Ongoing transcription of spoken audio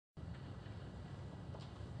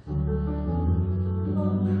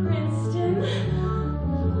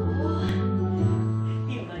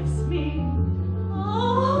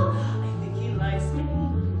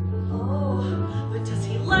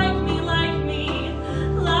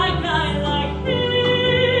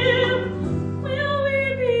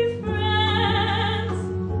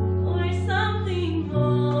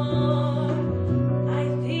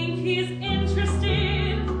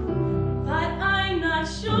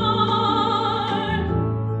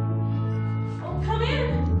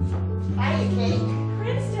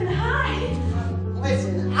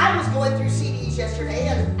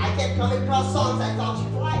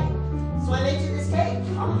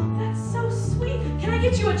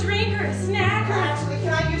get you a drink or a snack? Actually,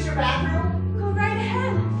 can I use your bathroom? Go right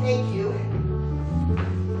ahead. Thank you.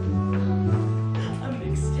 A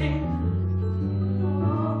mixtape.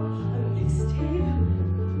 Oh, a mixtape.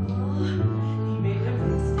 Oh, he made a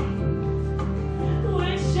mixtape.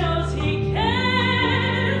 Which shows he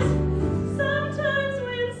cares. Sometimes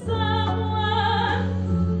when someone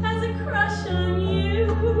has a crush on you,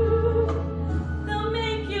 they'll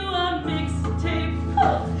make you a mixtape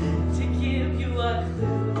to give you a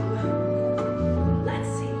clue. Let's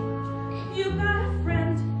see. You got a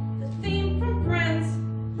friend, the theme from Friends.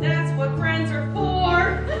 That's what friends are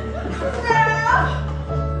for. Crap!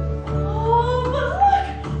 Oh, but look,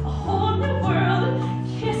 a whole new world.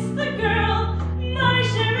 Kiss the girl, my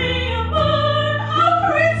chérie amour. Oh,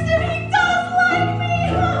 Princeton, he does like me.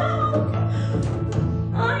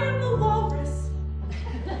 I am the walrus.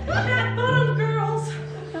 Fat bottom girls.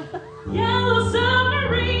 Yellow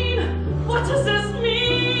submarine. What does this mean?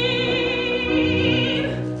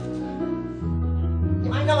 You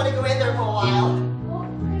might not want to go in there for a while. Oh,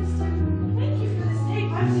 Princeton, thank you for this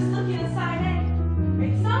tape. I was just looking at side A.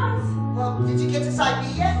 Great songs. Well, did you get to side B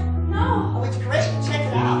yet? No. Oh, it's great. Check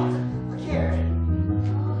it out. Look here.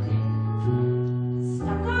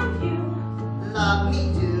 Stuck on you. Love me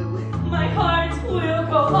do. My heart will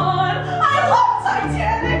go on. I love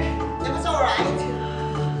Titanic. It was all right.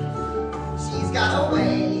 She's got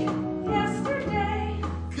away. Yesterday.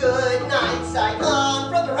 Good night, Saigon,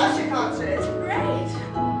 from the Russia concert. Great.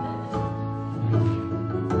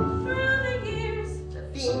 Through the years, The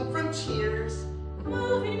theme from Cheers.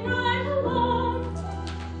 moving right along.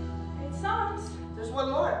 Great songs. There's one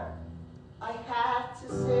more. I have to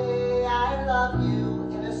say I love you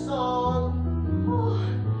in a song. Oh,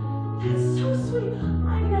 that's so sweet.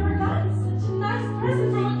 I've never gotten such a nice present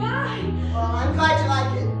from a guy. Well, I'm glad you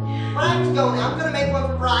like it. But I have to go now. I'm going to make one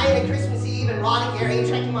for Brian at Christmas Eve and Ron and Gary and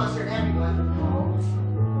Trekkie Monster and everyone.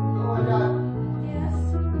 Oh, and Yes.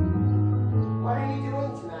 what are you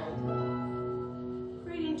doing tonight?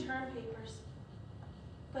 Reading term papers.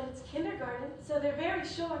 But it's kindergarten, so they're very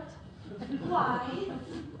short. Why?